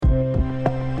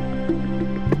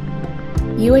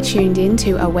You are tuned in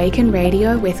to Awaken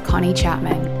Radio with Connie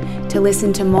Chapman. To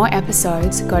listen to more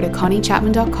episodes, go to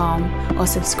conniechapman.com or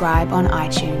subscribe on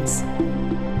iTunes.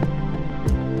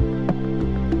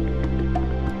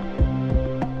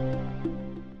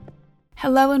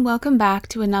 Hello and welcome back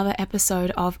to another episode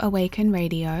of Awaken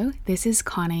Radio. This is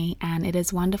Connie and it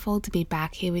is wonderful to be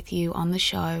back here with you on the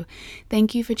show.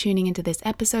 Thank you for tuning into this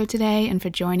episode today and for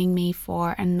joining me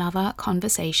for another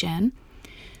conversation.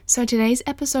 So today's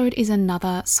episode is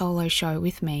another solo show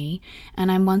with me,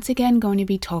 and I'm once again going to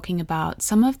be talking about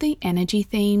some of the energy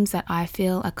themes that I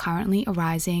feel are currently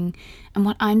arising and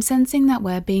what I'm sensing that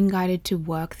we're being guided to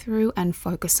work through and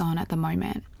focus on at the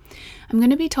moment. I'm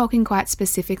going to be talking quite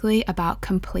specifically about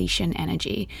completion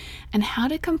energy and how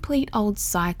to complete old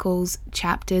cycles,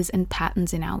 chapters, and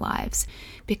patterns in our lives,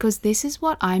 because this is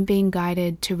what I'm being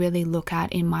guided to really look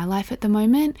at in my life at the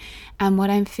moment and what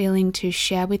I'm feeling to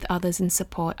share with others and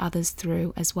support others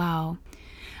through as well.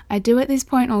 I do at this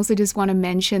point also just want to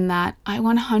mention that I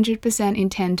 100%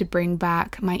 intend to bring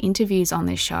back my interviews on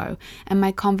this show and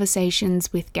my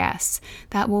conversations with guests.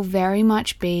 That will very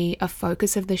much be a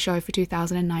focus of the show for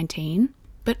 2019.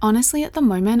 But honestly, at the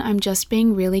moment, I'm just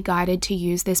being really guided to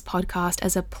use this podcast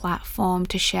as a platform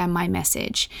to share my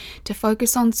message, to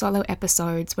focus on solo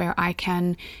episodes where I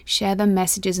can share the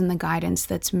messages and the guidance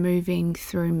that's moving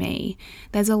through me.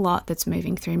 There's a lot that's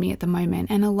moving through me at the moment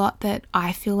and a lot that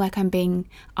I feel like I'm being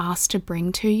asked to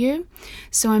bring to you.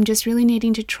 So I'm just really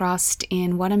needing to trust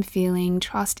in what I'm feeling,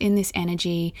 trust in this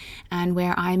energy and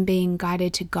where I'm being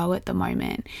guided to go at the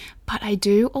moment. But I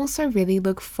do also really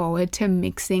look forward to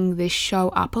mixing this show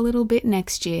up a little bit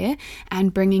next year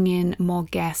and bringing in more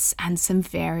guests and some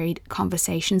varied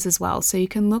conversations as well. So you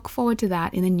can look forward to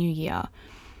that in the new year.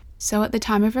 So at the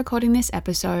time of recording this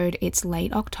episode, it's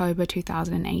late October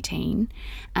 2018.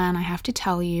 And I have to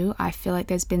tell you, I feel like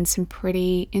there's been some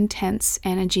pretty intense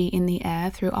energy in the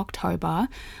air through October.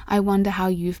 I wonder how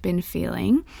you've been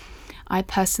feeling. I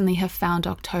personally have found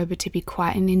October to be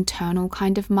quite an internal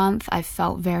kind of month. I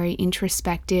felt very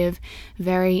introspective,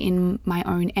 very in my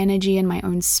own energy and my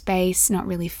own space, not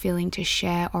really feeling to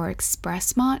share or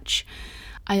express much.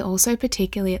 I also,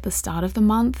 particularly at the start of the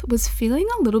month, was feeling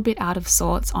a little bit out of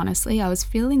sorts, honestly. I was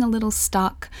feeling a little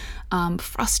stuck,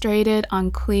 frustrated,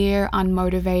 unclear,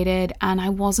 unmotivated, and I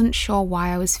wasn't sure why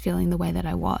I was feeling the way that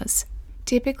I was.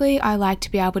 Typically, I like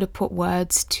to be able to put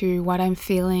words to what I'm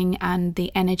feeling and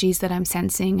the energies that I'm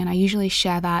sensing, and I usually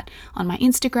share that on my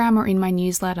Instagram or in my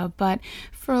newsletter, but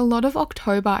for a lot of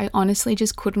October, I honestly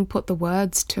just couldn't put the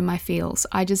words to my feels.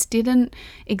 I just didn't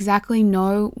exactly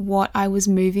know what I was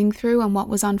moving through and what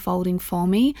was unfolding for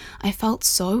me. I felt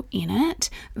so in it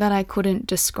that I couldn't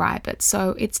describe it.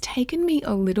 So it's taken me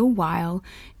a little while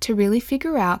to really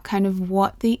figure out kind of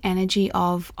what the energy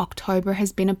of October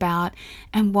has been about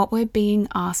and what we're being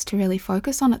asked to really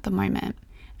focus on at the moment.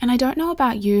 And I don't know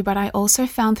about you, but I also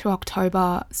found through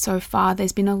October so far,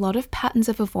 there's been a lot of patterns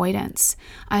of avoidance.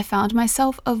 I found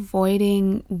myself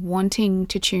avoiding wanting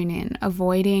to tune in,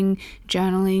 avoiding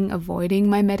journaling, avoiding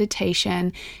my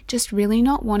meditation, just really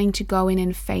not wanting to go in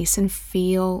and face and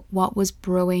feel what was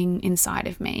brewing inside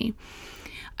of me.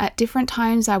 At different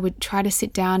times, I would try to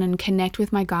sit down and connect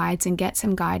with my guides and get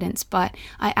some guidance, but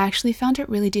I actually found it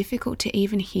really difficult to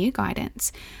even hear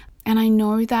guidance. And I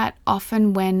know that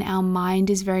often when our mind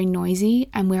is very noisy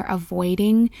and we're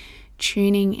avoiding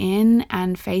tuning in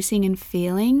and facing and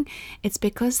feeling, it's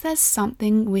because there's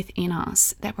something within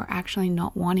us that we're actually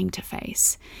not wanting to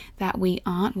face, that we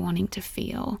aren't wanting to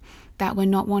feel, that we're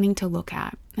not wanting to look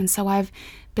at. And so I've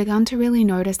begun to really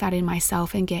notice that in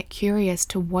myself and get curious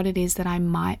to what it is that I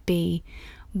might be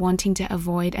wanting to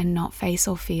avoid and not face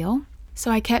or feel. So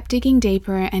I kept digging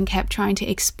deeper and kept trying to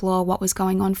explore what was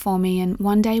going on for me. And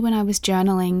one day when I was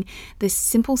journaling, this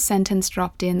simple sentence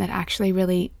dropped in that actually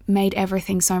really made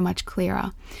everything so much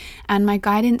clearer. And my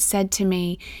guidance said to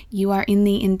me, "You are in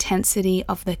the intensity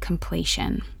of the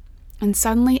completion." And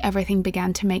suddenly everything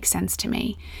began to make sense to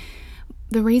me.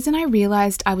 The reason I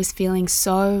realized I was feeling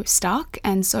so stuck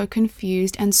and so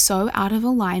confused and so out of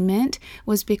alignment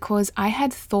was because I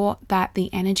had thought that the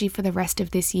energy for the rest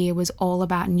of this year was all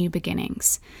about new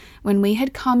beginnings. When we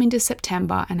had come into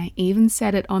September, and I even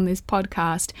said it on this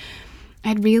podcast,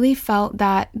 I'd really felt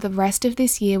that the rest of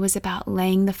this year was about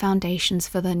laying the foundations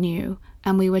for the new.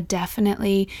 And we were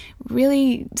definitely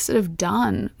really sort of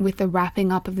done with the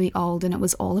wrapping up of the old, and it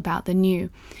was all about the new.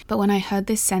 But when I heard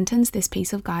this sentence, this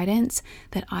piece of guidance,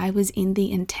 that I was in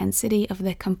the intensity of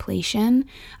the completion,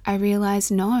 I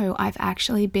realized, no, I've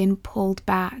actually been pulled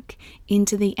back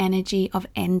into the energy of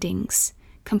endings,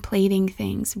 completing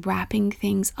things, wrapping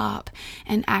things up,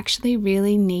 and actually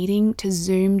really needing to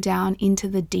zoom down into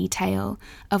the detail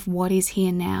of what is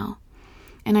here now.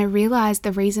 And I realized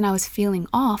the reason I was feeling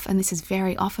off, and this is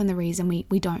very often the reason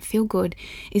we don't feel good,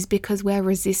 is because we're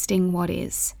resisting what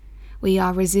is. We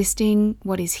are resisting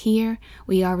what is here.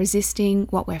 We are resisting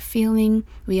what we're feeling.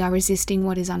 We are resisting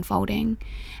what is unfolding.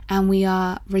 And we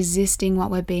are resisting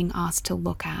what we're being asked to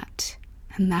look at.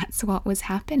 And that's what was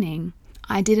happening.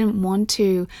 I didn't want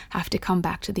to have to come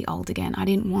back to the old again. I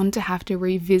didn't want to have to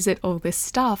revisit all this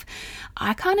stuff.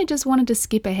 I kind of just wanted to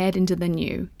skip ahead into the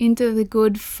new, into the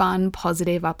good, fun,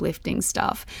 positive, uplifting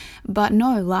stuff. But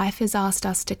no, life has asked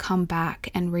us to come back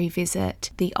and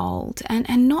revisit the old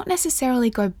and not necessarily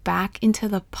go back into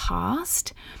the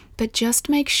past, but just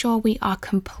make sure we are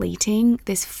completing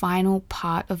this final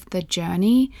part of the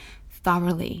journey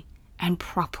thoroughly and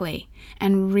properly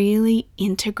and really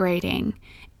integrating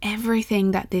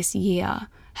everything that this year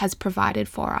has provided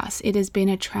for us. It has been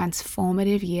a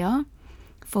transformative year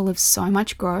full of so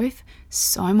much growth,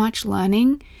 so much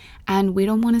learning, and we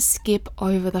don't want to skip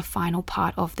over the final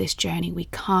part of this journey. We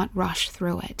can't rush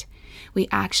through it. We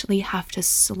actually have to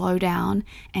slow down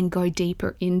and go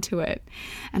deeper into it.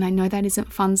 And I know that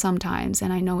isn't fun sometimes,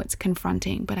 and I know it's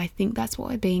confronting, but I think that's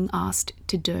what we're being asked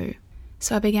to do.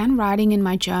 So I began writing in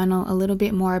my journal a little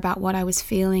bit more about what I was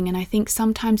feeling, and I think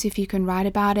sometimes if you can write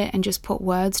about it and just put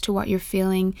words to what you're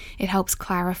feeling, it helps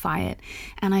clarify it.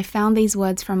 And I found these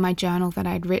words from my journal that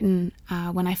I'd written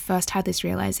when I first had this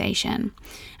realization.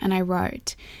 And I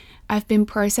wrote, "I've been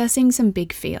processing some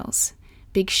big feels,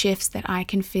 big shifts that I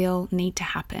can feel need to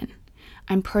happen.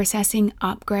 I'm processing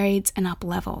upgrades and up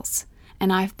levels,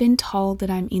 and I've been told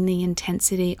that I'm in the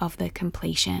intensity of the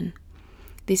completion.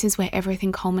 This is where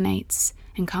everything culminates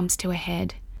and comes to a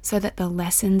head, so that the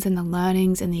lessons and the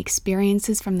learnings and the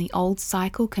experiences from the old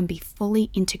cycle can be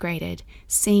fully integrated,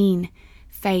 seen,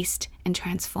 faced, and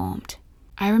transformed."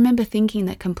 I remember thinking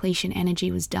that completion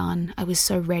energy was done. I was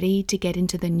so ready to get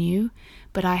into the new,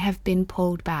 but I have been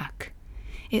pulled back.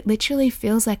 It literally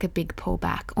feels like a big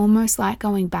pullback, almost like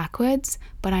going backwards,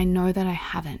 but I know that I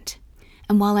haven't.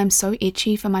 And while I'm so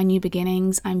itchy for my new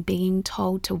beginnings, I'm being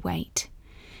told to wait,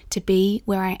 to be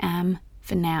where I am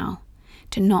for now,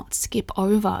 to not skip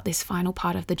over this final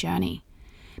part of the journey,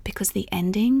 because the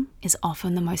ending is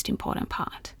often the most important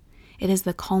part. It is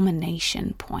the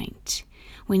culmination point.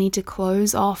 We need to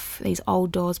close off these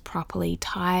old doors properly,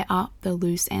 tie up the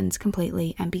loose ends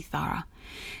completely, and be thorough.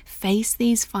 Face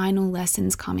these final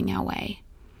lessons coming our way.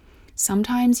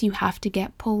 Sometimes you have to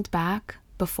get pulled back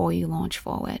before you launch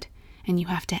forward, and you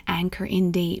have to anchor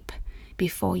in deep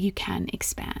before you can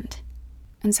expand.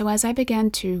 And so as I began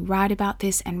to write about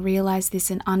this and realize this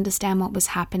and understand what was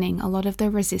happening, a lot of the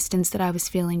resistance that I was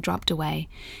feeling dropped away.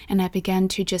 And I began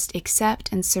to just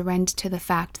accept and surrender to the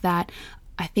fact that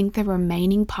I think the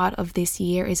remaining part of this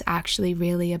year is actually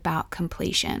really about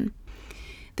completion.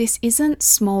 This isn't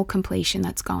small completion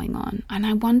that's going on. And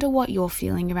I wonder what you're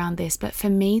feeling around this. But for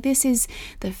me, this is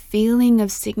the feeling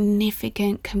of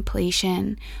significant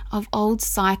completion of old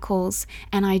cycles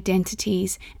and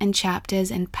identities and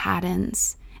chapters and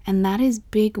patterns. And that is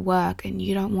big work, and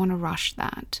you don't want to rush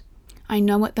that. I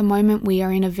know at the moment we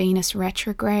are in a Venus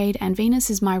retrograde, and Venus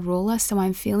is my ruler, so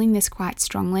I'm feeling this quite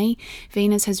strongly.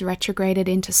 Venus has retrograded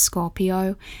into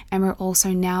Scorpio, and we're also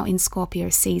now in Scorpio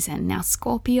season. Now,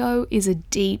 Scorpio is a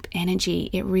deep energy.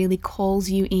 It really calls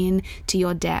you in to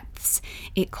your depths.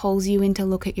 It calls you in to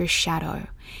look at your shadow.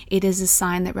 It is a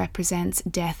sign that represents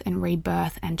death and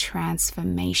rebirth and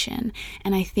transformation.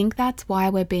 And I think that's why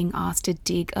we're being asked to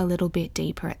dig a little bit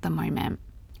deeper at the moment.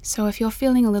 So if you're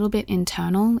feeling a little bit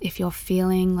internal, if you're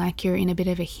feeling like you're in a bit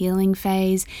of a healing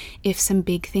phase, if some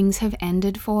big things have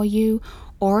ended for you,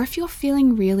 or if you're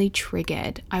feeling really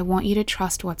triggered, I want you to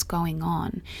trust what's going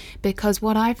on. Because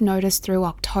what I've noticed through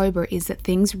October is that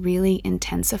things really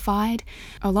intensified.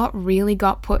 A lot really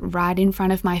got put right in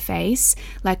front of my face,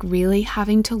 like really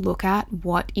having to look at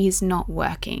what is not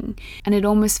working. And it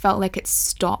almost felt like it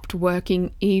stopped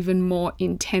working even more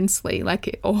intensely, like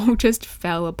it all just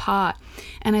fell apart.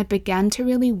 And I began to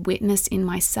really witness in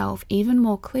myself even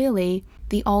more clearly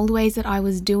the old ways that I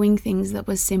was doing things that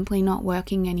was simply not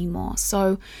working anymore.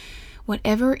 So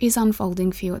whatever is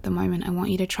unfolding for you at the moment, I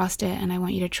want you to trust it, and I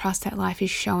want you to trust that life is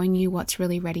showing you what's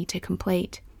really ready to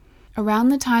complete. Around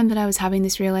the time that I was having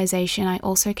this realization, I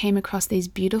also came across these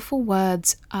beautiful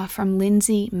words from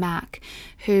Lindsay Mack,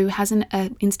 who has an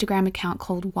Instagram account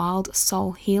called Wild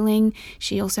Soul Healing.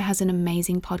 She also has an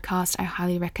amazing podcast. I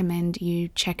highly recommend you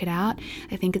check it out.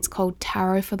 I think it's called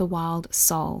Tarot for the Wild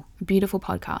Soul. A beautiful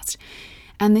podcast.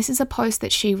 And this is a post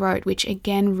that she wrote, which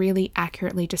again really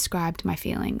accurately described my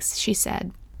feelings. She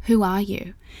said, Who are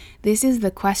you? This is the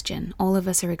question all of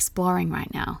us are exploring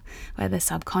right now, whether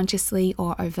subconsciously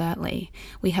or overtly.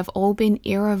 We have all been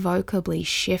irrevocably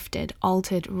shifted,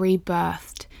 altered,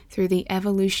 rebirthed through the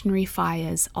evolutionary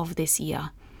fires of this year.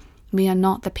 We are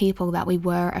not the people that we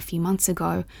were a few months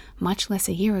ago, much less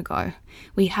a year ago.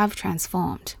 We have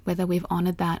transformed, whether we've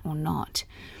honored that or not.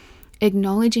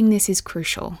 Acknowledging this is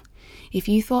crucial. If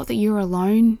you thought that you're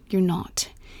alone, you're not.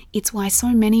 It's why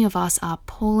so many of us are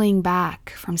pulling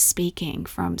back from speaking,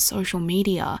 from social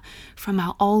media, from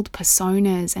our old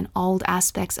personas and old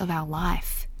aspects of our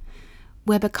life.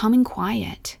 We're becoming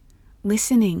quiet,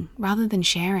 listening rather than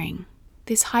sharing.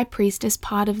 This High Priestess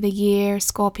part of the year,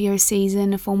 Scorpio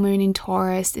season, a full moon in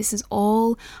Taurus, this is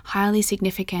all highly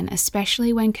significant,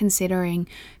 especially when considering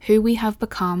who we have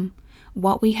become,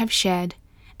 what we have shed,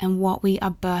 and what we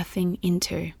are birthing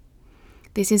into.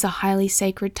 This is a highly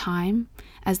sacred time,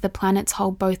 as the planets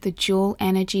hold both the dual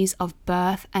energies of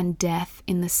birth and death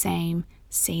in the same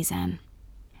season.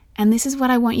 And this is what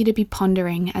I want you to be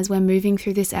pondering as we're moving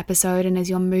through this episode and as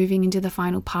you're moving into the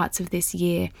final parts of this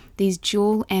year, these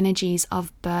dual energies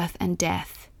of birth and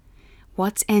death.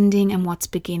 What's ending and what's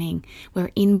beginning?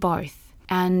 We're in both.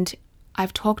 And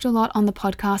I've talked a lot on the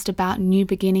podcast about new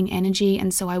beginning energy,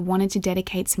 and so I wanted to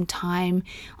dedicate some time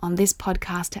on this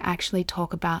podcast to actually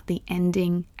talk about the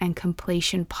ending and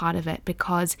completion part of it,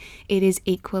 because it is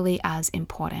equally as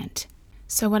important.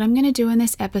 So what I'm going to do in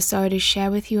this episode is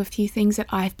share with you a few things that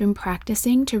I've been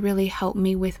practicing to really help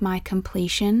me with my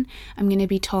completion. I'm going to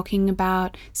be talking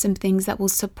about some things that will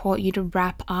support you to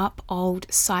wrap up old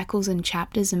cycles and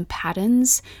chapters and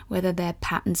patterns, whether they're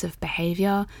patterns of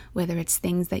behavior, whether it's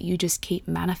things that you just keep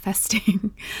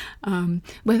manifesting,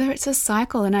 whether it's a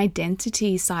cycle, an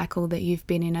identity cycle that you've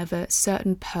been in of a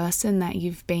certain person that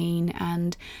you've been,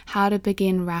 and how to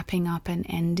begin wrapping up and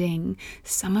ending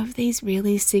some of these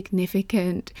really significant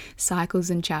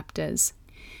cycles and chapters.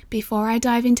 Before I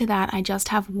dive into that, I just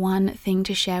have one thing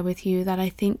to share with you that I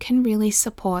think can really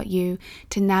support you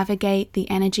to navigate the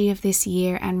energy of this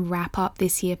year and wrap up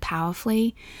this year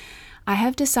powerfully. I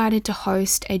have decided to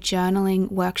host a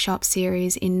journaling workshop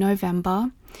series in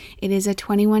November. It is a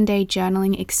 21-day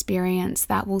journaling experience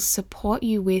that will support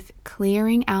you with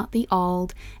clearing out the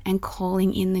old and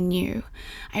calling in the new.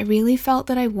 I really felt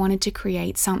that I wanted to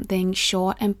create something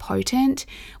short and potent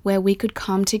where we could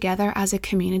come together as a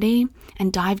community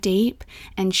and dive deep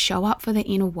and show up for the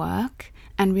inner work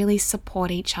and really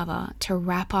support each other to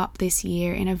wrap up this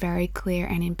year in a very clear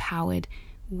and empowered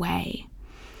way.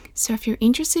 So if you're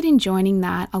interested in joining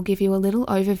that, I'll give you a little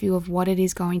overview of what it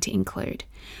is going to include.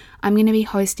 I'm going to be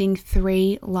hosting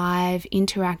 3 live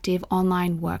interactive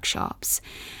online workshops.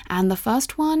 And the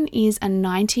first one is a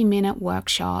 90-minute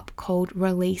workshop called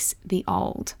Release the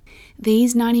Old.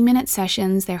 These 90-minute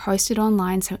sessions, they're hosted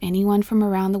online so anyone from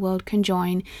around the world can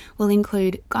join, will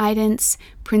include guidance,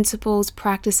 principles,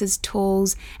 practices,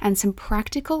 tools, and some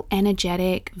practical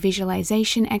energetic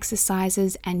visualization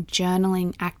exercises and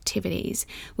journaling activities,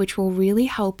 which will really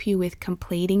help you with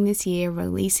completing this year,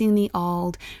 releasing the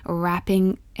old,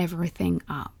 wrapping everything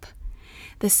up.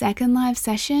 The second live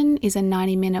session is a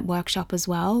 90-minute workshop as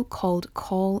well called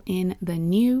Call in the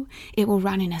New. It will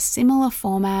run in a similar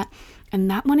format, and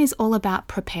that one is all about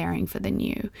preparing for the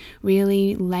new,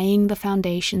 really laying the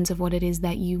foundations of what it is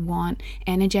that you want,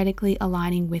 energetically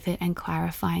aligning with it and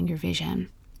clarifying your vision.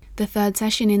 The third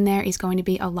session in there is going to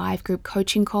be a live group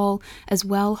coaching call as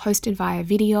well, hosted via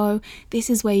video. This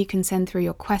is where you can send through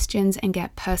your questions and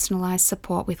get personalized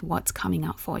support with what's coming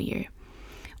up for you.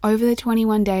 Over the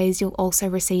 21 days, you'll also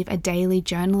receive a daily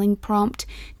journaling prompt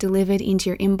delivered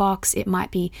into your inbox. It might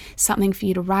be something for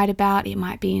you to write about. It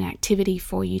might be an activity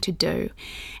for you to do.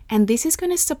 And this is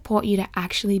going to support you to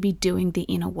actually be doing the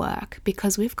inner work,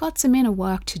 because we've got some inner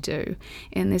work to do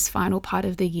in this final part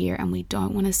of the year, and we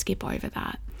don't want to skip over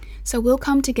that. So we'll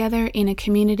come together in a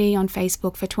community on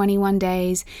Facebook for 21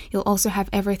 days. You'll also have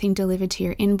everything delivered to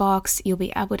your inbox. You'll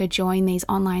be able to join these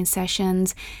online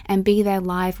sessions and be there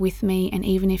live with me. And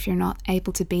even if you're not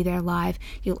able to be there live,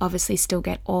 you'll obviously still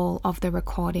get all of the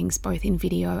recordings, both in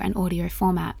video and audio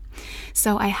format.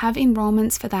 So I have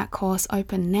enrollments for that course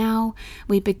open now.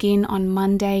 We begin on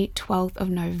Monday, 12th of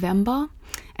November,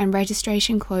 and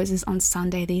registration closes on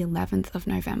Sunday, the 11th of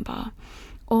November.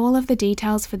 All of the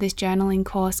details for this journaling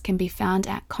course can be found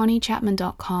at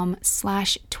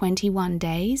conniechapman.com/21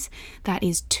 days. That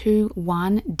is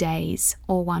 21 days,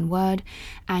 all one word,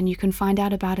 and you can find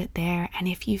out about it there. And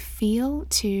if you feel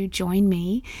to join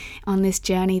me on this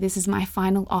journey, this is my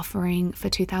final offering for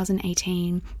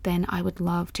 2018, then I would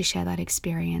love to share that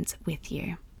experience with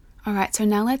you. All right, so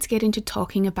now let's get into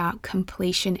talking about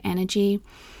completion energy.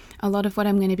 A lot of what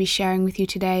I'm going to be sharing with you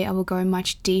today, I will go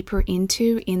much deeper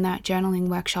into in that journaling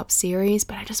workshop series,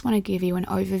 but I just want to give you an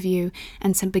overview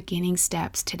and some beginning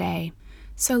steps today.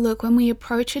 So look, when we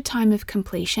approach a time of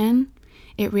completion,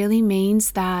 it really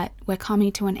means that we're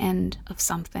coming to an end of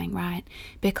something, right?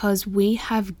 Because we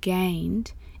have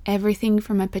gained everything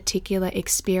from a particular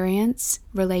experience,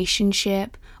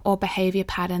 relationship, or behavior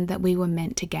pattern that we were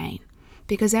meant to gain.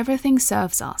 Because everything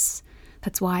serves us.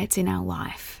 That's why it's in our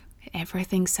life.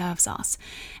 Everything serves us.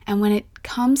 And when it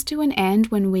comes to an end,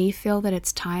 when we feel that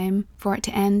it's time for it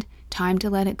to end, time to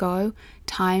let it go,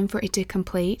 time for it to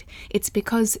complete, it's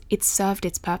because it's served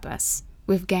its purpose.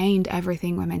 We've gained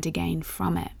everything we're meant to gain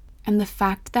from it. And the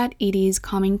fact that it is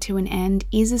coming to an end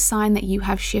is a sign that you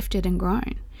have shifted and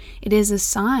grown. It is a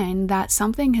sign that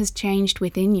something has changed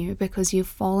within you because you've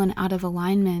fallen out of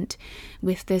alignment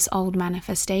with this old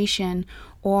manifestation,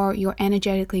 or you're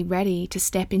energetically ready to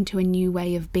step into a new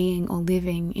way of being or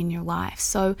living in your life.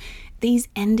 So these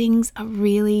endings are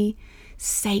really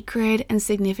sacred and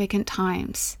significant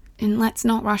times, and let's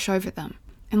not rush over them,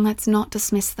 and let's not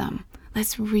dismiss them.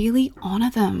 Let's really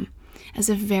honor them as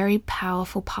a very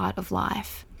powerful part of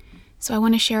life. So I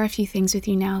want to share a few things with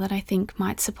you now that I think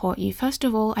might support you. First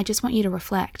of all, I just want you to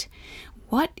reflect.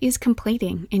 What is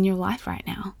completing in your life right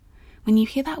now? When you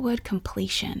hear that word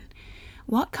completion,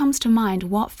 what comes to mind?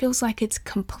 What feels like it's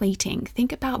completing?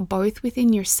 Think about both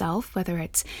within yourself, whether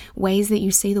it's ways that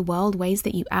you see the world, ways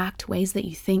that you act, ways that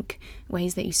you think,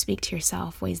 ways that you speak to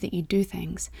yourself, ways that you do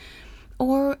things.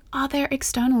 Or are there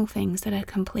external things that are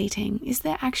completing? Is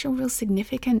there actual real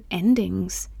significant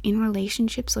endings in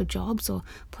relationships or jobs or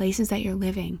places that you're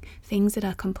living? Things that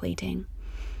are completing.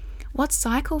 What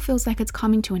cycle feels like it's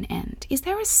coming to an end? Is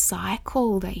there a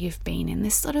cycle that you've been in?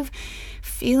 This sort of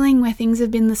feeling where things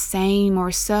have been the same or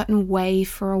a certain way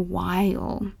for a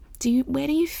while? Where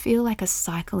do you feel like a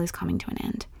cycle is coming to an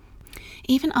end?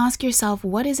 Even ask yourself,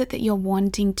 what is it that you're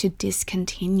wanting to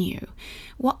discontinue?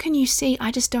 What can you see?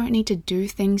 I just don't need to do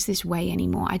things this way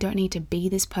anymore. I don't need to be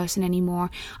this person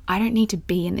anymore. I don't need to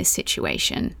be in this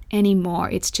situation anymore.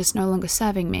 It's just no longer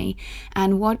serving me.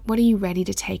 And what are you ready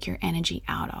to take your energy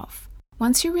out of?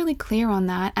 Once you're really clear on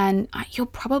that, and you're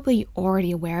probably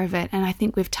already aware of it, and I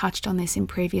think we've touched on this in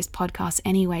previous podcasts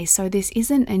anyway, so this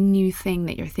isn't a new thing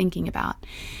that you're thinking about.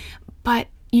 But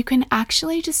you can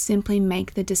actually just simply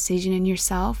make the decision in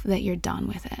yourself that you're done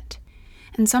with it.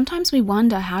 And sometimes we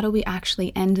wonder, how do we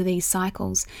actually end these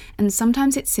cycles? And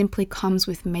sometimes it simply comes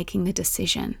with making the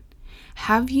decision.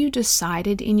 Have you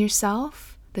decided in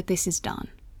yourself that this is done?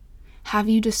 Have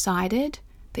you decided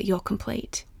that you're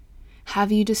complete?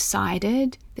 Have you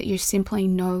decided that you're simply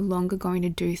no longer going to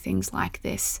do things like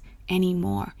this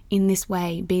anymore, in this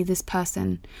way, be this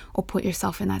person, or put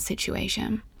yourself in that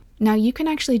situation? Now, you can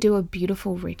actually do a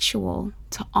beautiful ritual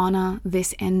to honor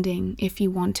this ending if you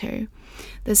want to.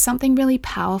 There's something really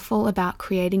powerful about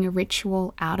creating a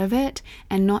ritual out of it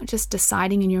and not just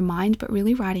deciding in your mind, but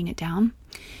really writing it down.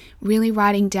 Really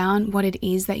writing down what it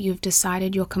is that you've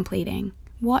decided you're completing.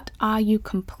 What are you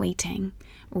completing?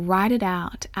 Write it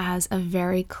out as a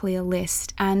very clear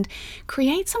list and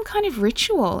create some kind of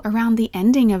ritual around the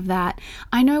ending of that.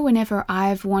 I know whenever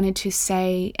I've wanted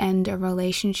to end a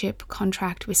relationship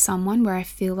contract with someone where I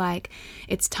feel like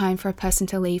it's time for a person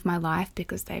to leave my life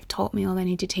because they've taught me all they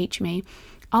need to teach me,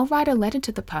 I'll write a letter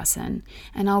to the person,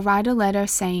 and I'll write a letter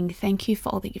saying, thank you for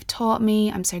all that you've taught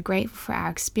me. I'm so grateful for our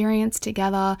experience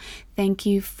together. Thank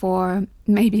you for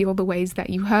maybe all the ways that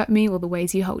you hurt me or the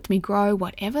ways you helped me grow,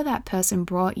 whatever that person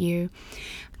brought you.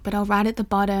 But I'll write at the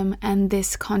bottom, and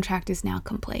this contract is now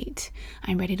complete.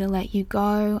 I'm ready to let you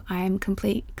go. I am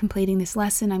completing this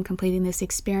lesson. I'm completing this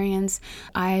experience.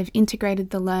 I've integrated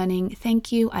the learning.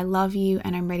 Thank you. I love you,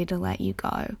 and I'm ready to let you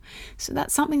go. So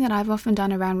that's something that I've often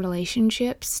done around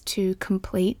relationships to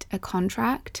complete a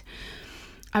contract.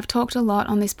 I've talked a lot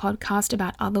on this podcast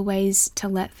about other ways to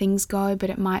let things go, but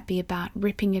it might be about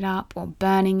ripping it up or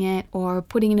burning it or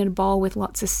putting it in a bowl with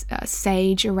lots of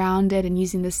sage around it and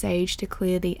using the sage to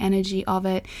clear the energy of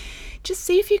it. Just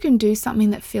see if you can do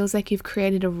something that feels like you've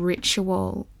created a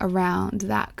ritual around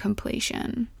that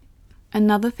completion.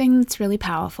 Another thing that's really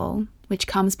powerful, which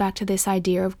comes back to this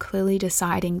idea of clearly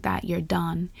deciding that you're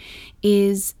done,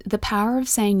 is the power of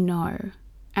saying no.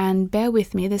 And bear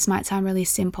with me, this might sound really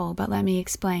simple, but let me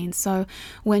explain. So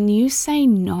when you say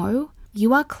no,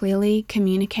 you are clearly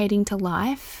communicating to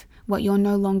life what you're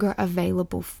no longer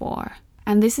available for.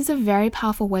 And this is a very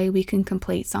powerful way we can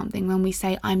complete something when we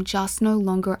say, I'm just no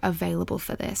longer available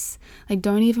for this. Like,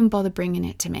 don't even bother bringing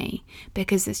it to me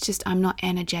because it's just, I'm not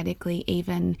energetically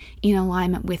even in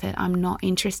alignment with it. I'm not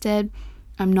interested.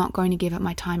 I'm not going to give it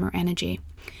my time or energy.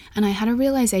 And I had a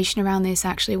realization around this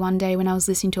actually one day when I was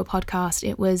listening to a podcast.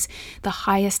 It was the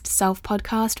Highest Self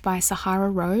podcast by Sahara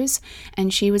Rose,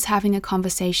 and she was having a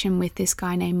conversation with this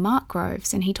guy named Mark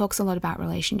Groves, and he talks a lot about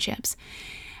relationships.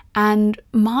 And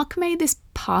Mark made this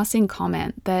passing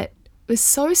comment that was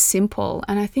so simple,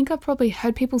 and I think I've probably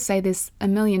heard people say this a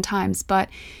million times, but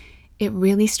it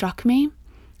really struck me.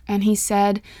 And he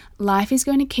said, life is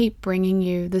going to keep bringing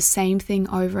you the same thing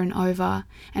over and over,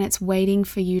 and it's waiting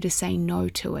for you to say no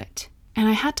to it. And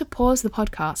I had to pause the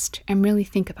podcast and really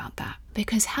think about that,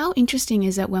 because how interesting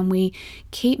is it when we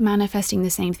keep manifesting the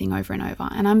same thing over and over?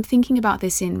 And I'm thinking about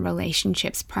this in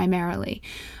relationships primarily.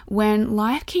 When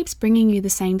life keeps bringing you the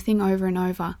same thing over and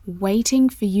over, waiting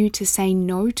for you to say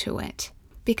no to it.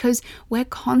 Because we're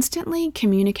constantly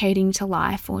communicating to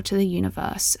life or to the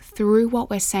universe through what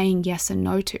we're saying yes and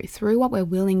no to, through what we're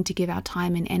willing to give our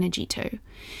time and energy to.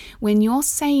 When you're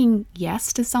saying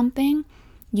yes to something,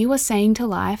 you are saying to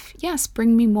life, yes,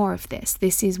 bring me more of this.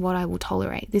 This is what I will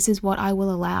tolerate. This is what I will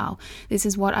allow. This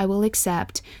is what I will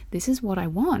accept. This is what I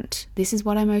want. This is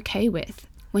what I'm okay with.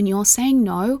 When you're saying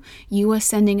no, you are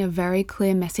sending a very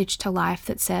clear message to life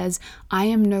that says, I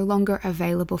am no longer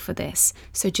available for this,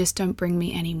 so just don't bring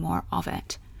me any more of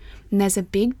it. And there's a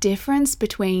big difference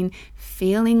between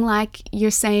feeling like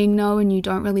you're saying no and you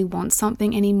don't really want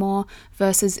something anymore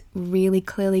versus really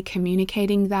clearly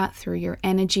communicating that through your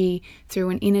energy,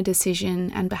 through an inner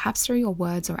decision, and perhaps through your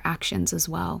words or actions as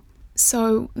well.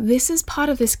 So this is part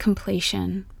of this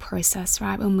completion process,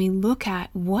 right? When we look at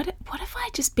what have I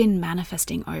just been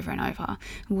manifesting over and over?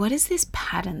 What is this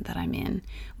pattern that I'm in?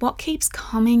 What keeps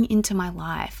coming into my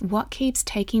life? What keeps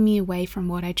taking me away from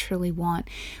what I truly want?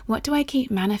 What do I keep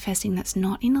manifesting that's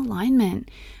not in alignment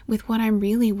with what I'm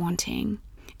really wanting?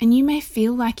 And you may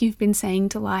feel like you've been saying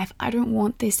to life, I don't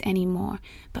want this anymore,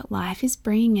 but life is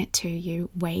bringing it to you,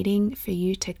 waiting for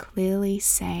you to clearly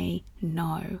say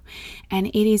no. And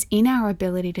it is in our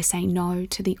ability to say no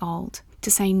to the old,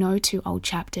 to say no to old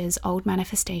chapters, old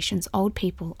manifestations, old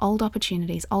people, old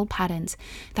opportunities, old patterns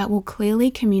that will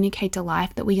clearly communicate to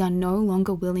life that we are no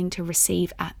longer willing to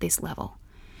receive at this level.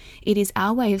 It is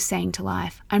our way of saying to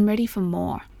life, I'm ready for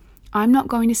more. I'm not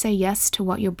going to say yes to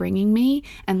what you're bringing me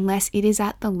unless it is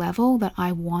at the level that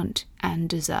I want and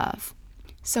deserve.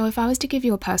 So if I was to give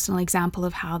you a personal example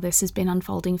of how this has been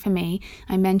unfolding for me,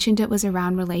 I mentioned it was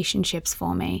around relationships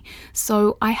for me.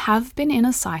 So I have been in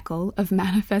a cycle of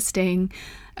manifesting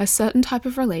a certain type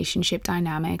of relationship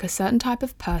dynamic, a certain type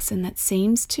of person that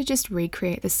seems to just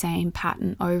recreate the same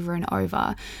pattern over and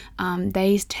over.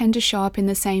 They tend to show up in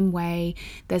the same way.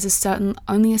 There's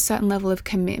only a certain level of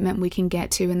commitment we can get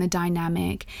to in the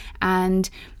dynamic, and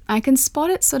I can spot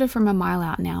it sort of from a mile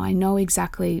out now. I know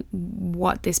exactly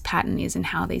what this pattern is and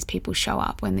how these people show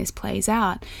up when this plays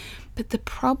out. But the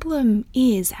problem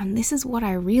is, and this is what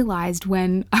I realized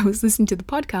when I was listening to the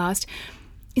podcast,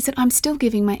 is that I'm still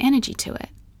giving my energy to it.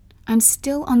 I'm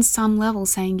still on some level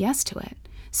saying yes to it.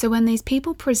 So when these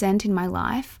people present in my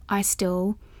life, I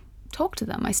still talk to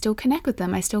them. I still connect with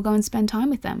them. I still go and spend time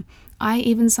with them. I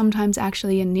even sometimes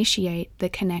actually initiate the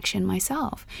connection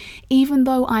myself, even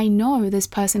though I know this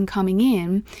person coming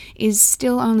in is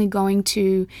still only going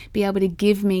to be able to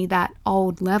give me that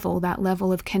old level, that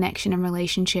level of connection and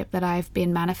relationship that I've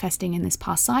been manifesting in this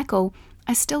past cycle.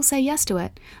 I still say yes to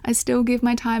it. I still give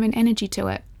my time and energy to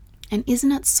it. And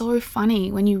isn't it so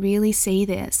funny when you really see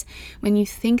this, when you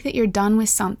think that you're done with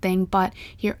something, but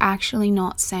you're actually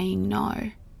not saying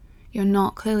no. You're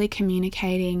not clearly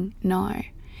communicating no.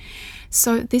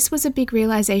 So this was a big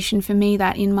realization for me,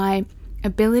 that in my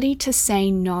ability to say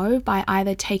no by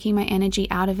either taking my energy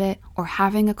out of it or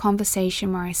having a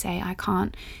conversation where I say, I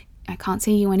can't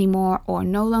see you anymore, or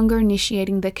no longer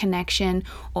initiating the connection,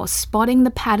 or spotting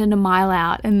the pattern a mile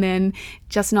out and then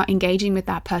just not engaging with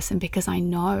that person because I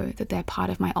know that they're part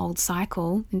of my old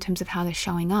cycle in terms of how they're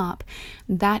showing up.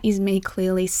 That is me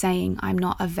clearly saying I'm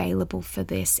not available for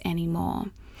this anymore.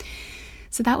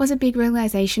 So that was a big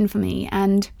realization for me.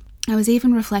 And I was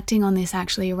even reflecting on this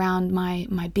actually around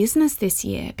my business this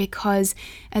year, because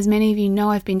as many of you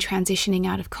know, I've been transitioning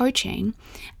out of coaching,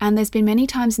 and there's been many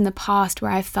times in the past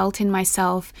where I've felt in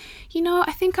myself,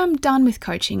 I think I'm done with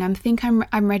coaching. I think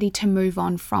I'm ready to move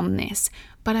on from this,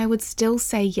 but I would still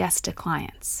say yes to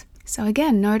clients. So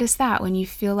again, notice that when you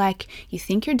feel like you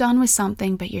think you're done with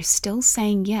something, but you're still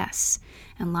saying yes,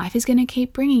 and life is going to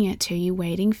keep bringing it to you,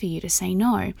 waiting for you to say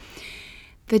no.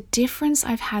 The difference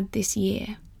I've had this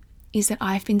year is that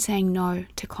I've been saying no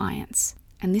to clients.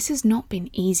 And this has not been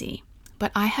easy,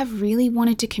 but I have really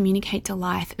wanted to communicate to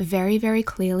life very, very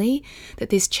clearly that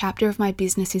this chapter of my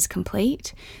business is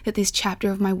complete, that this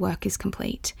chapter of my work is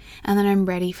complete, and that I'm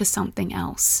ready for something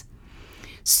else.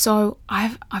 So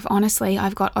I've honestly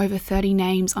got over 30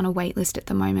 names on a wait list at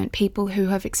the moment, people who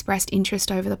have expressed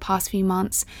interest over the past few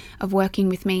months of working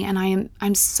with me, and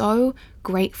I'm so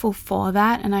grateful for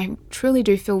that, and I truly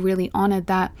do feel really honored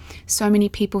that so many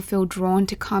people feel drawn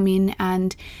to come in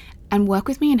and work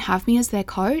with me and have me as their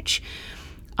coach.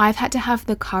 I've had to have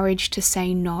the courage to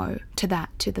say no to that,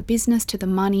 to the business, to the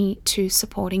money, to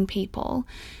supporting people,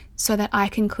 so that I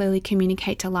can clearly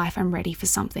communicate to life I'm ready for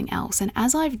something else. And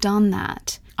as I've done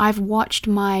that, I've watched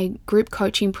my group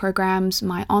coaching programs,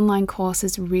 my online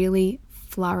courses really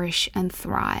flourish and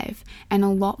thrive, and a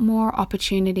lot more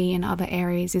opportunity in other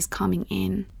areas is coming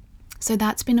in. So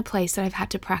that's been a place that I've had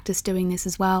to practice doing this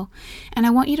as well. And I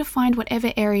want you to find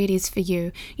whatever area it is for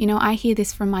you. You know, I hear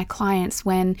this from my clients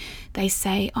when they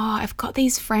say, oh, I've got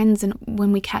these friends, and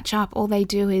when we catch up, all they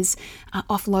do is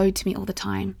offload to me all the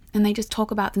time. And they just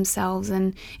talk about themselves,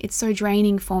 and it's so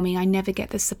draining for me. I never get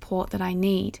the support that I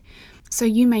need. So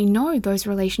you may know those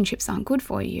relationships aren't good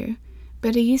for you,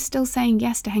 but are you still saying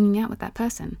yes to hanging out with that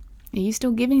person? Are you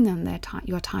still giving them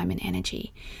your time and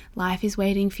energy? Life is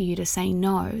waiting for you to say,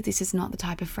 no, this is not the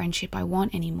type of friendship I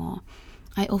want anymore.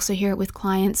 I also hear it with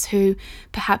clients who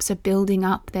perhaps are building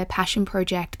up their passion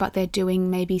project, but they're doing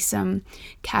maybe some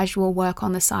casual work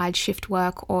on the side, shift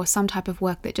work, or some type of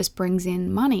work that just brings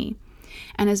in money.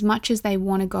 And as much as they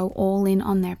want to go all in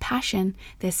on their passion,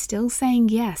 they're still saying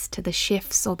yes to the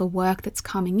shifts or the work that's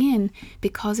coming in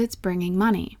because it's bringing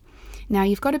money. Now,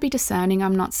 you've got to be discerning.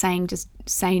 I'm not saying just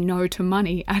say no to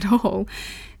money at all.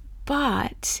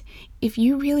 But if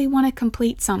you really want to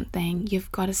complete something, you've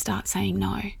got to start saying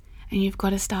no. And you've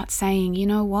got to start saying, you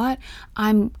know what?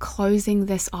 I'm closing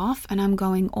this off and I'm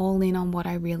going all in on what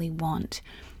I really want.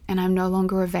 And I'm no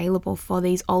longer available for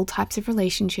these old types of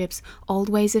relationships, old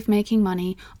ways of making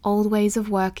money, old ways of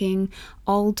working,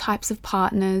 old types of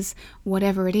partners,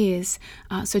 whatever it is.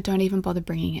 So don't even bother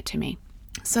bringing it to me.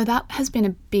 So that has been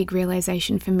a big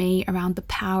realization for me around the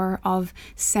power of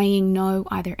saying no,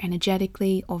 either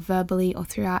energetically or verbally or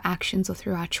through our actions or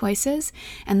through our choices.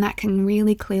 And that can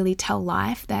really clearly tell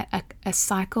life that a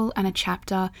cycle and a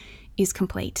chapter is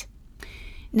complete.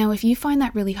 Now, if you find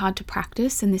that really hard to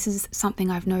practice, and this is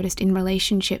something I've noticed in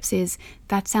relationships, is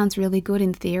that sounds really good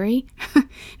in theory,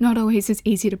 not always as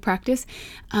easy to practice.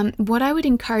 What I would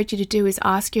encourage you to do is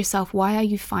ask yourself, why are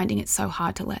you finding it so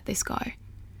hard to let this go?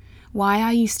 Why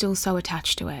are you still so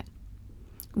attached to it?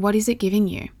 What is it giving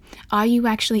you? Are you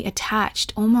actually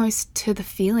attached almost to the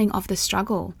feeling of the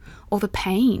struggle or the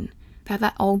pain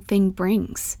that old thing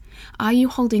brings? Are you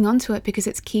holding on to it because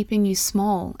it's keeping you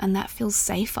small and that feels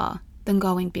safer than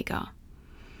going bigger?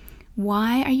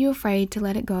 Why are you afraid to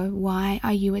let it go? Why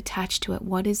are you attached to it?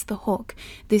 What is the hook?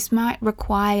 This might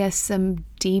require some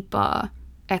deeper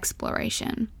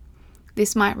exploration.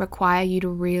 This might require you to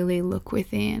really look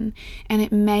within, and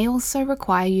it may also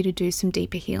require you to do some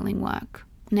deeper healing work.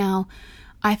 Now,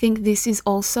 I think this is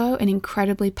also an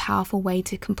incredibly powerful way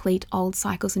to complete old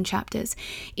cycles and chapters.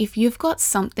 If you've got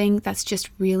something that's just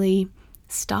really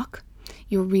stuck,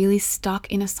 you're really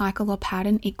stuck in a cycle or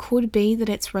pattern, it could be that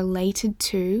it's related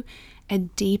to a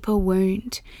deeper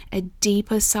wound, a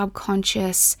deeper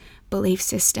subconscious belief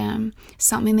system,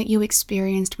 something that you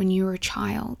experienced when you were a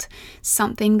child,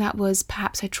 something that was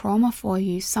perhaps a trauma for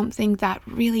you, something that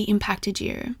really impacted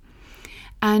you.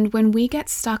 And when we get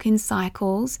stuck in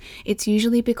cycles, it's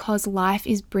usually because life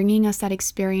is bringing us that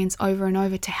experience over and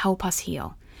over to help us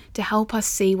heal, to help us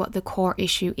see what the core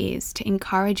issue is, to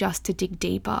encourage us to dig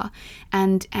deeper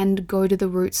and go to the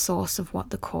root source of what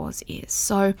the cause is.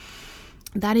 So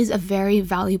that is a very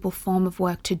valuable form of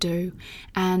work to do,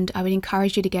 and I would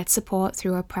encourage you to get support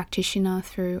through a practitioner,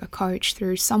 through a coach,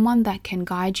 through someone that can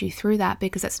guide you through that,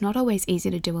 because it's not always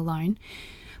easy to do alone.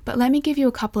 But let me give you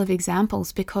a couple of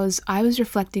examples, because I was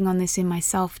reflecting on this in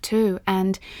myself too,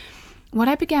 and what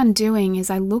I began doing is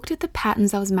I looked at the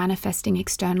patterns I was manifesting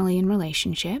externally in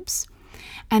relationships,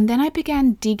 and then I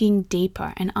began digging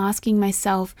deeper and asking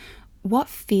myself, what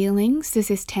feelings does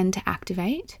this tend to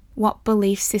activate? What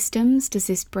belief systems does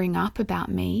this bring up about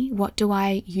me? What do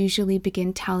I usually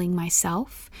begin telling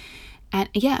myself?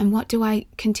 And what do I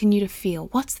continue to feel?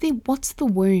 What's the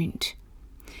wound?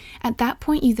 At that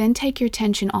point, you then take your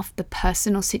attention off the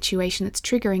personal situation that's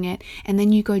triggering it, and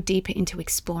then you go deeper into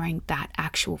exploring that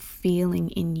actual feeling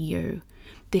in you,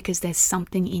 because there's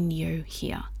something in you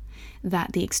here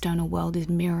that the external world is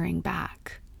mirroring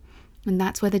back. And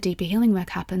that's where the deeper healing work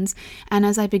happens. And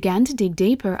as I began to dig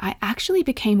deeper, I actually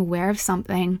became aware of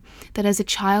something that as a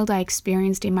child I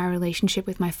experienced in my relationship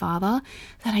with my father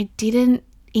that I didn't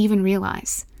even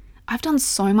realize. I've done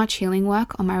so much healing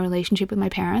work on my relationship with my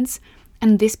parents,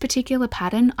 and this particular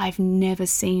pattern I've never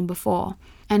seen before.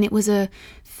 And it was a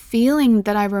feeling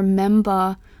that I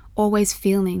remember always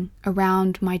feeling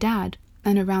around my dad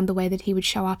and around the way that he would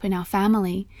show up in our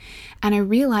family. And I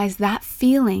realized that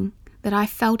feeling that I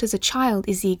felt as a child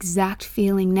is the exact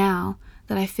feeling now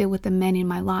that I feel with the men in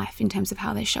my life in terms of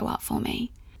how they show up for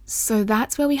me. So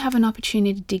that's where we have an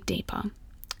opportunity to dig deeper.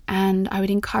 And I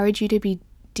would encourage you to be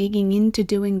digging into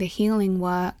doing the healing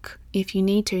work if you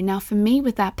need to. Now, for me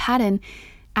with that pattern,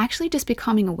 actually just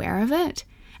becoming aware of it,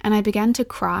 and I began to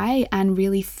cry and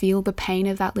really feel the pain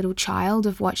of that little child,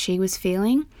 of what she was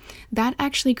feeling, that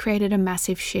actually created a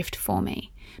massive shift for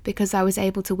me because I was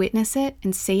able to witness it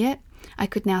and see it. I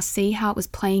could now see how it was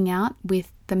playing out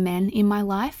with the men in my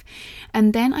life.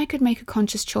 And then I could make a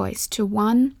conscious choice to,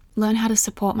 one, learn how to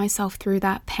support myself through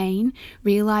that pain,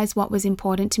 realize what was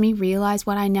important to me, realize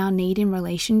what I now need in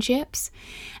relationships,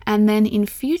 and then in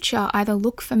future either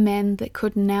look for men that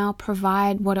could now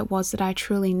provide what it was that I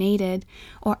truly needed,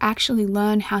 or actually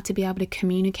learn how to be able to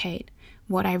communicate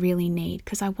what I really need,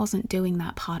 because I wasn't doing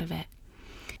that part of it.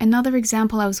 Another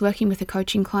example, I was working with a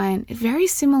coaching client, a very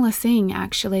similar thing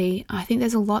actually. I think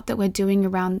there's a lot that we're doing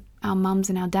around our mums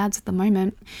and our dads at the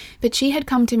moment, but she had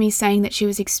come to me saying that she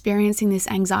was experiencing this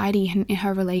anxiety in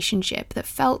her relationship that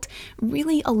felt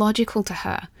really illogical to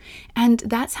her. And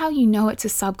that's how you know it's a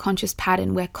subconscious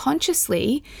pattern, where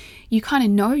consciously you kind of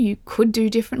know you could do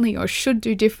differently or should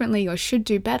do differently or should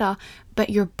do better, but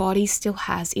your body still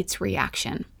has its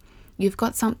reaction. You've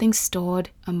got something stored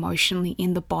emotionally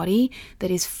in the body that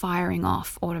is firing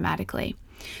off automatically.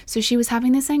 So she was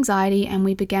having this anxiety, and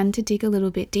we began to dig a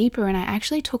little bit deeper, and I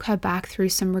actually took her back through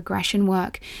some regression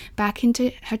work back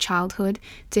into her childhood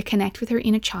to connect with her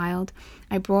inner child.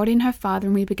 I brought in her father,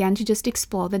 and we began to just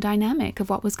explore the dynamic of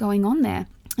what was going on there.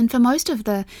 And for most of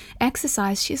the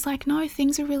exercise, she's like, no,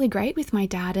 things are really great with my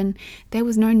dad, and there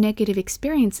was no negative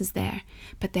experiences there.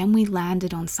 But then we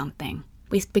landed on something.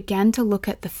 We began to look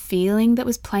at the feeling that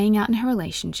was playing out in her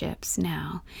relationships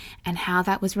now and how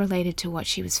that was related to what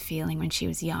she was feeling when she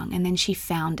was young. And then she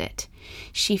found it.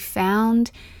 She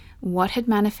found what had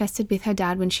manifested with her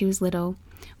dad when she was little,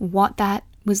 what that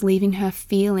was leaving her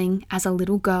feeling as a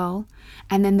little girl,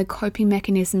 and then the coping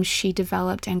mechanisms she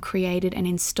developed and created and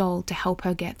installed to help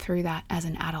her get through that as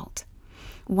an adult.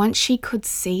 Once she could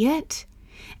see it,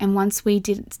 and once we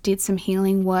did some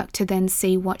healing work to then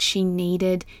see what she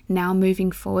needed now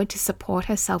moving forward to support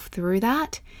herself through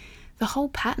that, the whole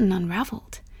pattern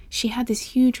unraveled. She had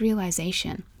this huge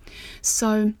realization.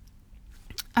 So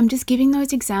I'm just giving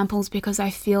those examples because I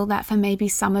feel that for maybe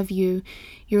some of you,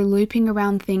 you're looping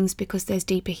around things because there's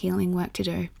deeper healing work to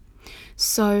do.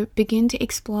 So begin to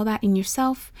explore that in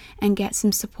yourself and get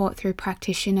some support through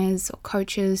practitioners or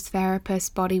coaches,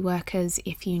 therapists, body workers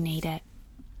if you need it.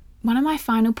 One of my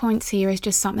final points here is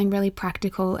just something really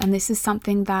practical, and this is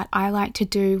something that I like to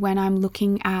do when I'm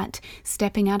looking at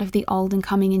stepping out of the old and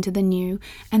coming into the new,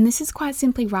 and this is quite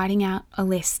simply writing out a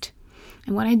list.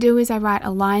 And what I do is I write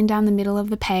a line down the middle of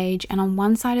the page, and on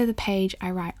one side of the page I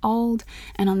write old,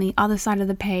 and on the other side of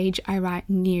the page I write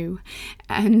new.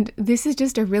 And this is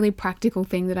just a really practical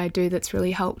thing that I do that's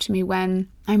really helped me when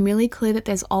I'm really clear that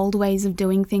there's old ways of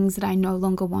doing things that I no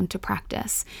longer want to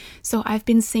practice. So I've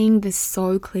been seeing this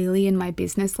so clearly in my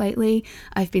business lately.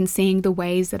 I've been seeing the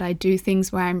ways that I do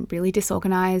things where I'm really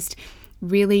disorganized,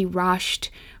 really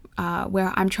rushed,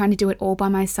 where I'm trying to do it all by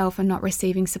myself and not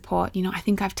receiving support. You know, I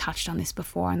think I've touched on this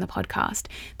before on the podcast.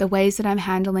 The ways that I'm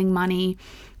handling money,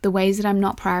 the ways that I'm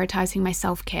not prioritizing my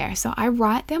self-care. So I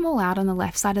write them all out on the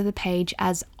left side of the page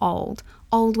as old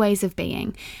ways of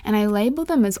being. And I label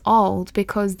them as old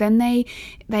because then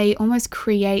they almost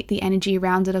create the energy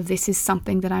around it of this is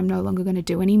something that I'm no longer going to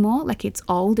do anymore. Like it's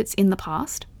old, it's in the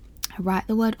past. I write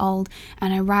the word old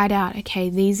and I write out, okay,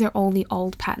 these are all the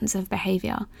old patterns of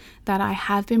behavior that I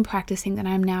have been practicing that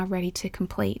I'm now ready to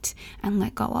complete and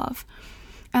let go of.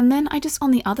 And then I just,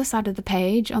 on the other side of the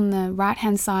page, on the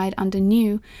right-hand side under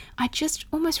new, I just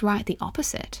almost write the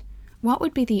opposite. What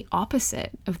would be the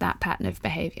opposite of that pattern of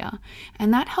behavior?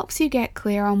 And that helps you get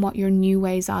clear on what your new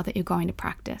ways are that you're going to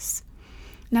practice.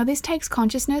 Now, this takes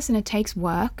consciousness and it takes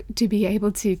work to be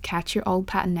able to catch your old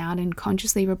pattern out and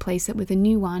consciously replace it with a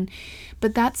new one.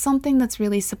 But that's something that's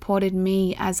really supported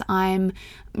me as I'm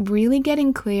really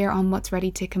getting clear on what's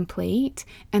ready to complete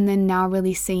and then now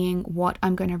really seeing what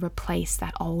I'm going to replace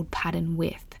that old pattern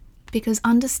with. Because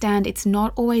understand, it's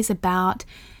not always about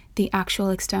the actual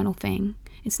external thing.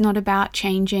 It's not about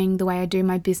changing the way I do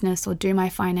my business or do my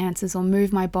finances or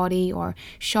move my body or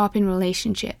show up in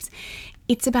relationships.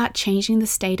 It's about changing the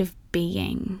state of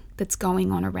being that's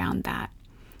going on around that.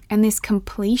 And this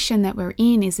completion that we're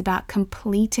in is about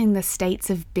completing the states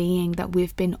of being that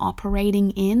we've been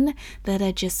operating in that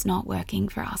are just not working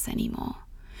for us anymore.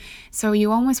 So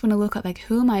you almost want to look at like,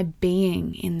 who am I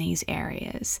being in these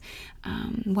areas?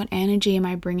 What energy am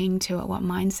I bringing to it? What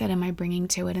mindset am I bringing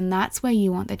to it? And that's where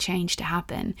you want the change to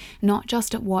happen, not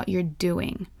just at what you're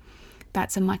doing.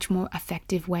 That's a much more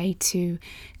effective way to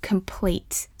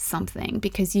complete something,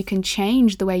 because you can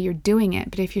change the way you're doing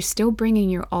it. But if you're still bringing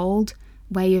your old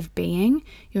way of being,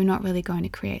 you're not really going to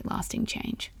create lasting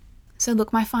change. So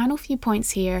look, my final few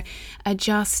points here are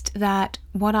just that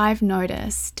what I've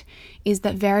noticed is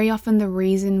that very often the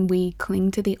reason we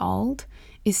cling to the old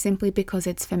is simply because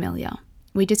it's familiar.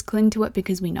 We just cling to it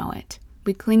because we know it.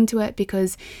 We cling to it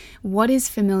because what is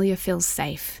familiar feels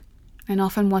safe. And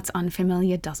often what's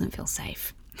unfamiliar doesn't feel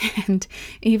safe. And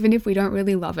even if we don't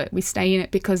really love it, we stay in it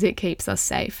because it keeps us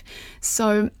safe.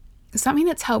 So something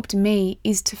that's helped me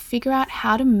is to figure out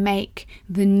how to make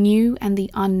the new and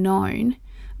the unknown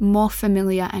more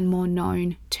familiar and more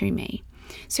known to me.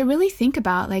 So really think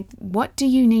about, like, what do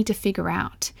you need to figure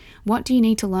out? What do you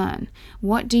need to learn?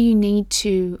 What do you need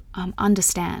to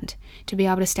understand to be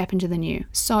able to step into the new?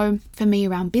 So for me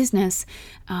around business,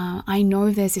 I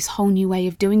know there's this whole new way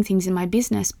of doing things in my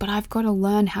business, but I've got to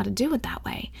learn how to do it that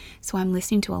way. So I'm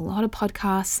listening to a lot of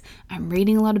podcasts, I'm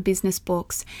reading a lot of business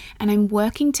books, and I'm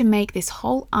working to make this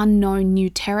whole unknown new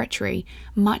territory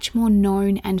much more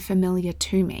known and familiar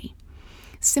to me.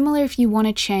 Similar, if you want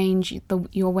to change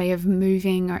your way of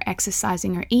moving or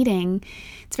exercising or eating,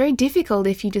 it's very difficult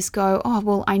if you just go, oh,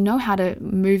 well, I know how to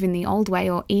move in the old way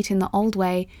or eat in the old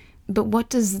way, but what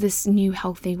does this new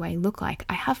healthy way look like?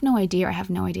 I have no idea. I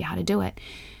have no idea how to do it.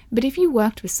 But if you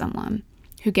worked with someone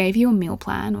who gave you a meal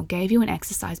plan or gave you an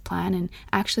exercise plan and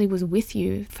actually was with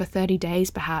you for 30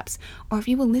 days perhaps, or if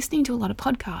you were listening to a lot of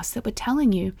podcasts that were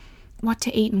telling you what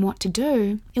to eat and what to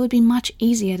do, it would be much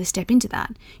easier to step into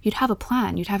that. You'd have a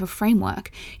plan, you'd have a framework,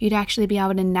 you'd actually be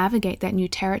able to navigate that new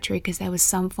territory because there was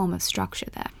some form of structure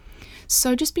there.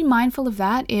 So just be mindful of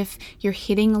that. If you're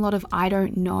hitting a lot of I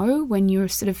don't know when you're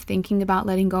sort of thinking about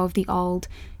letting go of the old,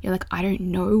 you're like, I don't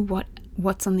know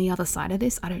what's on the other side of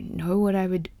this. I don't know what I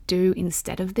would do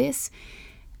instead of this.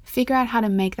 Figure out how to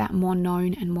make that more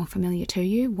known and more familiar to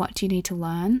you. What do you need to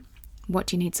learn? What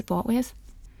do you need support with?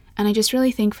 And I just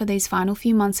really think for these final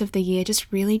few months of the year, just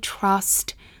really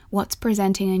trust what's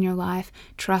presenting in your life,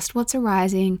 trust what's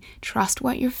arising, trust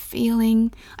what you're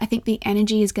feeling. I think the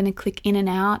energy is going to click in and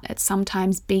out at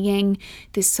sometimes being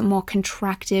this more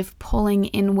contractive, pulling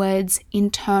inwards,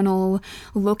 internal,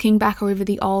 looking back over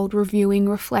the old, reviewing,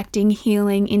 reflecting,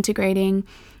 healing, integrating.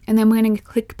 And then we're going to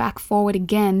click back forward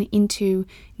again into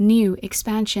new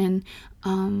expansion,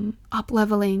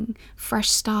 up-leveling, fresh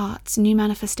starts, new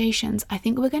manifestations. I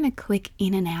think we're going to click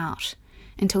in and out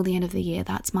until the end of the year.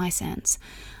 That's my sense.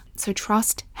 So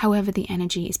trust however the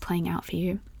energy is playing out for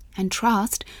you, and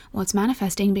trust what's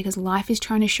manifesting, because life is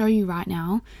trying to show you right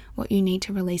now what you need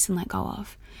to release and let go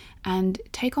of. And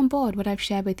take on board what I've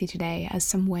shared with you today as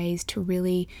some ways to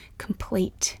really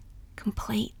complete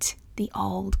the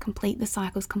old, complete the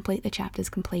cycles, complete the chapters,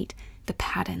 complete the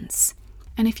patterns.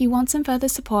 And if you want some further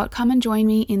support, come and join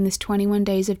me in this 21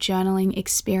 days of journaling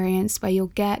experience where you'll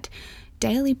get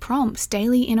daily prompts,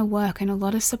 daily inner work, and a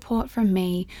lot of support from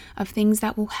me of things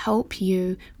that will help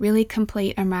you really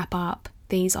complete and wrap up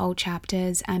these old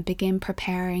chapters and begin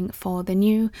preparing for the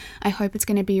new. I hope it's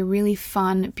going to be a really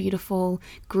fun, beautiful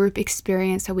group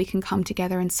experience so we can come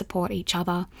together and support each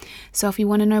other. So if you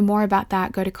want to know more about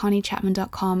that, go to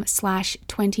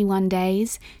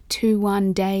conniechapman.com/21days,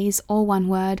 21 days, all one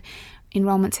word.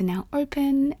 Enrollments are now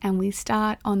open and we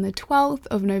start on the 12th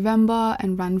of November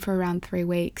and run for around 3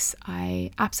 weeks.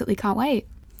 I absolutely can't wait.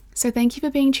 So thank you for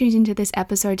being tuned into this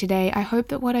episode today. I hope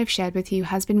that what I've shared with you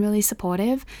has been really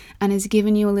supportive and has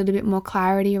given you a little bit more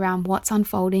clarity around what's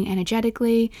unfolding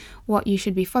energetically, what you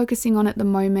should be focusing on at the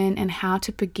moment, and how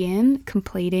to begin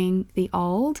completing the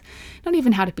old. Not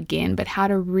even how to begin, but how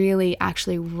to really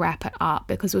actually wrap it up,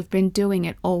 because we've been doing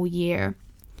it all year.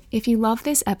 If you love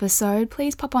this episode,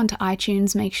 please pop onto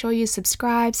iTunes, make sure you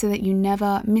subscribe so that you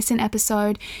never miss an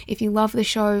episode. If you love the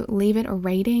show, leave it a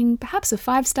rating, perhaps a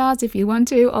 5 stars if you want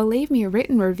to, or leave me a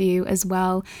written review as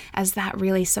well, as that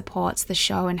really supports the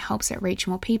show and helps it reach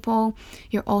more people.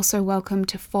 You're also welcome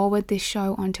to forward this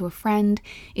show onto a friend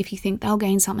if you think they'll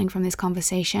gain something from this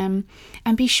conversation.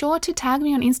 And be sure to tag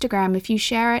me on Instagram if you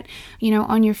share it,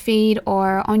 on your feed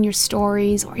or on your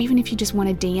stories, or even if you just want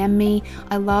to DM me.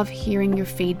 I love hearing your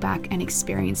feedback feedback and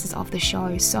experiences of the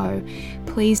show, so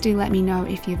please do let me know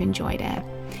if you've enjoyed it.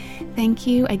 Thank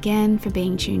you again for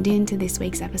being tuned in to this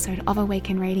week's episode of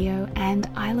Awaken Radio, and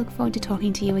I look forward to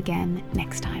talking to you again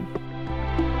next time.